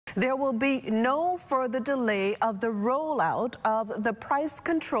There will be no further delay of the rollout of the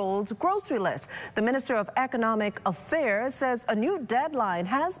price-controlled grocery list. The Minister of Economic Affairs says a new deadline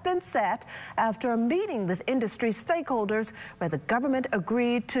has been set after a meeting with industry stakeholders where the government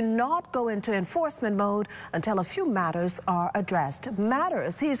agreed to not go into enforcement mode until a few matters are addressed.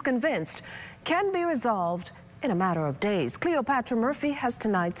 Matters, he's convinced, can be resolved in a matter of days. Cleopatra Murphy has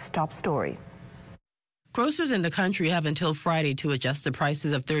tonight's top story. Grocers in the country have until Friday to adjust the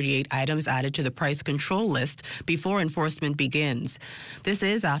prices of 38 items added to the price control list before enforcement begins. This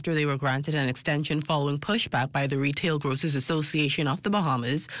is after they were granted an extension following pushback by the Retail Grocers Association of the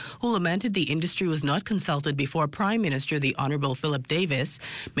Bahamas, who lamented the industry was not consulted before Prime Minister the Honorable Philip Davis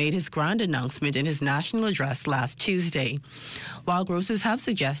made his grand announcement in his national address last Tuesday. While grocers have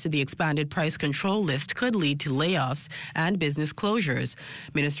suggested the expanded price control list could lead to layoffs and business closures,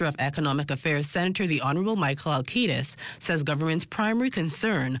 Minister of Economic Affairs Senator the Honorable Michael Alcides says government's primary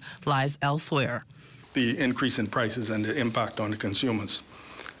concern lies elsewhere. The increase in prices and the impact on the consumers.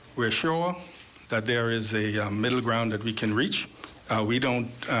 We're sure that there is a middle ground that we can reach. We don't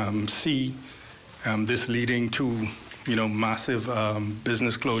see this leading to, massive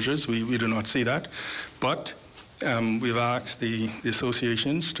business closures. We do not see that, but we've asked the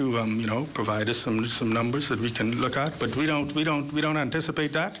associations to, provide us some numbers that we can look at, but we don't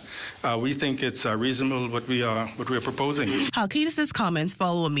anticipate that. We think it's reasonable what we are proposing. Alcides' comments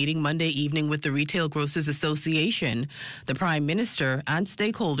follow a meeting Monday evening with the Retail Grocers Association. The Prime Minister and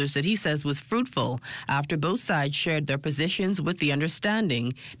stakeholders that he says was fruitful after both sides shared their positions with the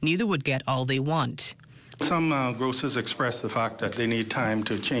understanding neither would get all they want. Some grocers expressed the fact that they need time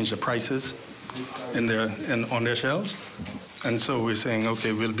to change the prices on their shelves, and so we're saying,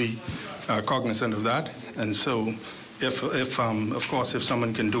 okay, we'll be cognizant of that. And so, of course, if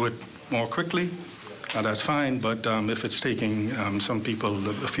someone can do it more quickly, that's fine. But if it's taking some people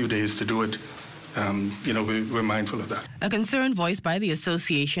a few days to do it, we're mindful of that. A concern voiced by the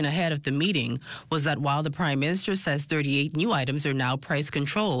association ahead of the meeting was that while the Prime Minister says 38 new items are now price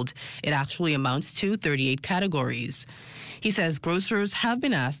controlled, it actually amounts to 38 categories. He says grocers have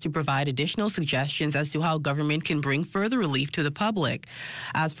been asked to provide additional suggestions as to how government can bring further relief to the public.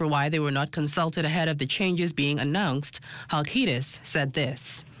 As for why they were not consulted ahead of the changes being announced, Alcides said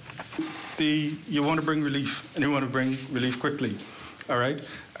this. You want to bring relief, and you want to bring relief quickly, all right?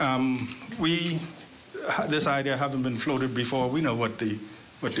 This idea haven't been floated before. We know what the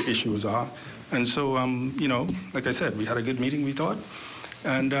issues are. And so, like I said, we had a good meeting, we thought.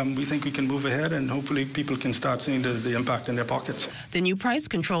 And we think we can move ahead, and hopefully people can start seeing the impact in their pockets. The new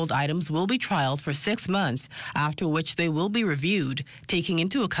price-controlled items will be trialed for 6 months, after which they will be reviewed, taking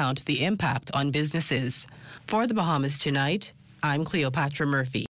into account the impact on businesses. For the Bahamas Tonight, I'm Cleopatra Murphy.